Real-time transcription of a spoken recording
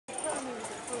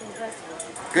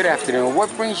Good afternoon.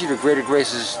 What brings you to Greater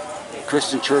Grace's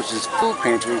Christian Church's food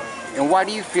pantry, and why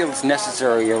do you feel it's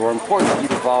necessary or important for you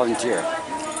to volunteer?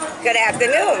 Good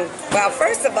afternoon. Well,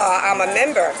 first of all, I'm a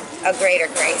member of Greater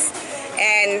Grace,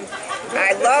 and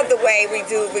I love the way we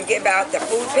give out the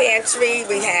food pantry.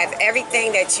 We have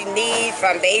everything that you need,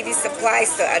 from baby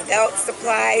supplies to adult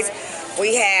supplies.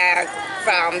 We have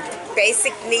from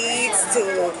basic needs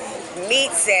to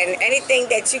meats and anything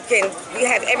that you can. We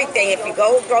have everything. If you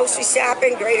go grocery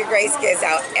shopping, Greater Grace gives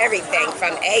out everything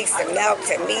from eggs to milk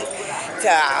to meat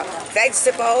to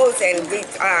vegetables. And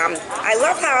I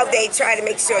love how they try to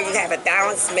make sure you have a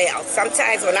balanced meal.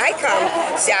 Sometimes when I come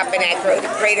shopping at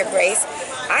Greater Grace,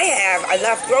 I have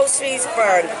enough groceries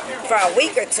for a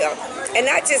week or two. And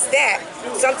not just that,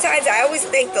 sometimes I always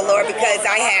thank the Lord because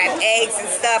I have eggs and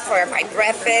stuff for my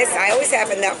breakfast. I always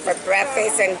have enough for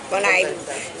breakfast, and when I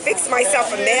fix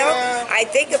myself a meal, I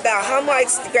think about how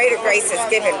much Greater Grace has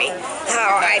given me.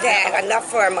 How I've had enough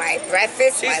for my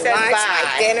breakfast, my lunch, my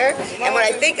dinner. And when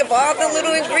I think of all the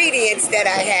little ingredients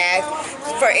that I have,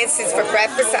 for instance, for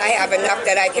breakfast, I have enough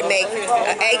that I can make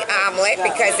an egg omelet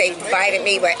because they provided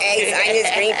me with eggs, onions,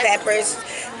 green peppers,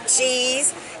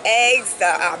 cheese, eggs,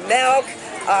 the milk.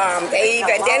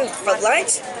 Then for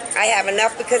lunch, I have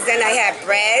enough because then I have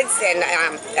breads, and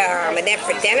then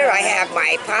for dinner I have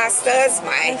my pastas,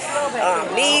 my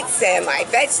meats, and my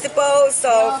vegetables.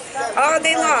 So all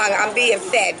day long I'm being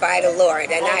fed by the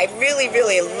Lord, and I really,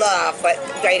 really love what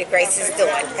Greater Grace is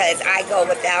doing because I go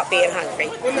without being hungry.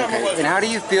 Okay. And how do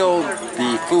you feel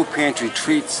the food pantry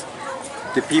treats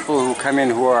the people who come in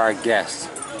who are our guests?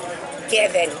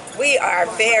 Giving. We are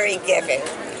very giving.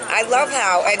 I love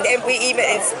how, and then we even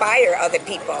inspire other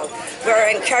people. We're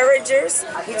encouragers.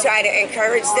 We try to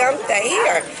encourage them to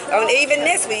hear. And even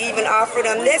this, we even offer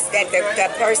them this that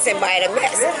the person might have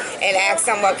missed, and ask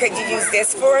them, well, could you use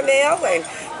this for a meal? And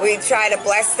we try to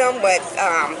bless them with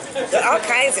all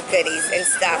kinds of goodies and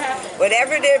stuff,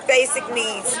 whatever their basic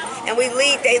needs. And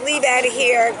they leave out of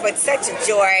here with such a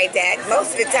joy that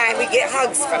most of the time we get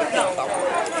hugs from people.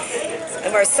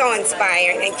 And we're so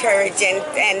inspiring, encouraging,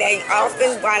 and they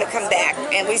often want to come back.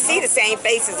 And we see the same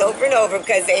faces over and over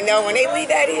because they know when they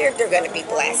leave out of here, they're going to be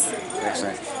blessed.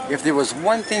 Excellent. If there was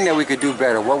one thing that we could do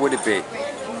better, what would it be?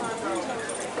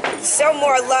 Show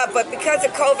more love, but because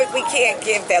of COVID, we can't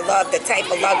give that love, the type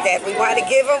of love that we want to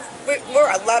give them.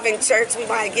 We're a loving church. We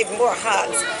want to give more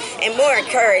hugs and more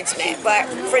encouragement. But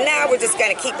for now, we're just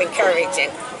going to keep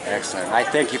encouraging. Excellent. I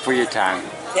thank you for your time.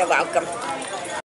 You're welcome.